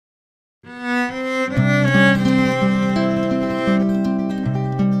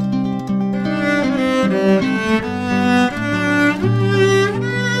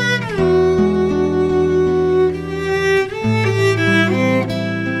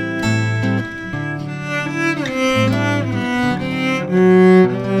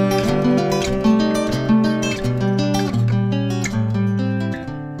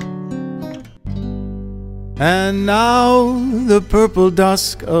And now the purple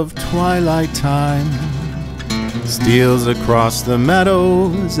dusk of twilight time steals across the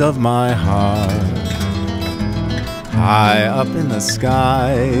meadows of my heart. High up in the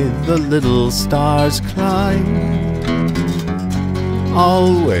sky the little stars climb,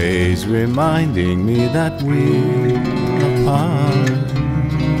 always reminding me that we're apart.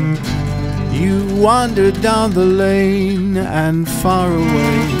 You wandered down the lane and far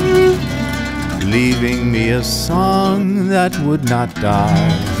away, leaving me a song that would not die.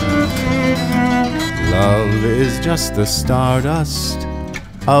 Love is just the stardust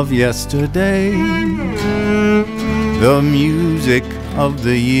of yesterday, the music of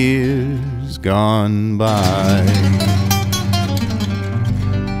the years gone by.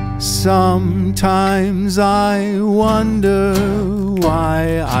 Sometimes I wonder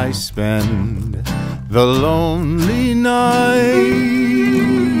why I spend the lonely nights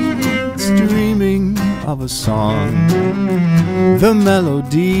dreaming of a song. The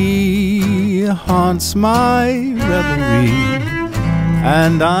melody haunts my reverie,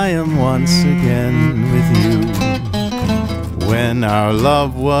 and I am once again with you when our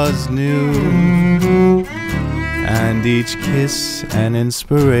love was new, and each kiss an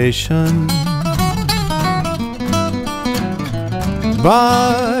inspiration.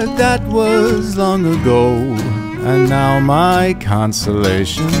 But that was long ago, and now my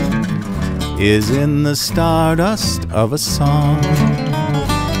consolation is in the stardust of a song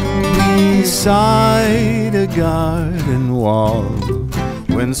beside a garden wall.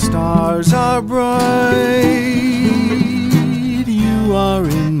 When stars are bright, you are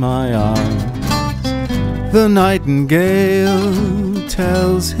in my arms. The nightingale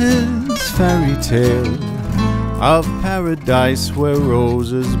tells his fairy tale of paradise where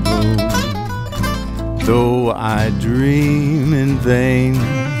roses bloom. Though I dream in vain,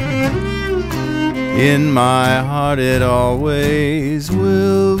 in my heart it always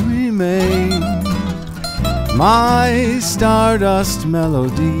will remain, my stardust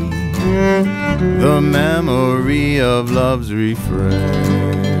melody, the memory of love's refrain.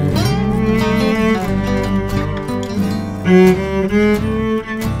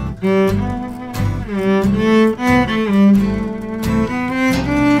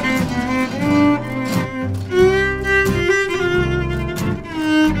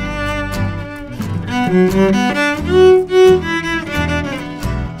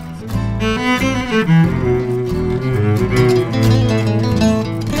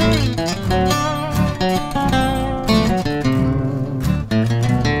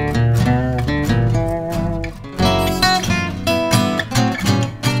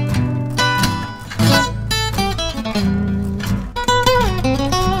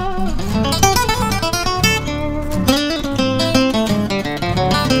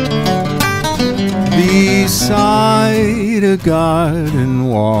 Beside a garden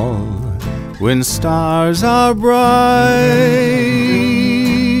wall, when stars are bright,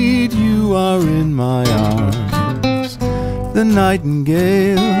 you are in my arms. The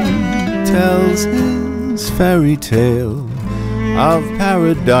nightingale tells his fairy tale of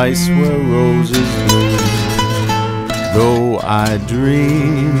paradise where roses bloom. Though I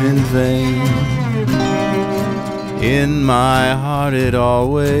dream in vain, in my heart it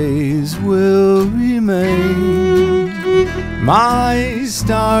always will remain, my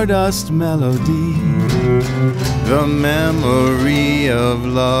stardust melody, the memory of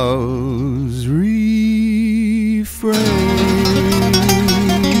love's refrain.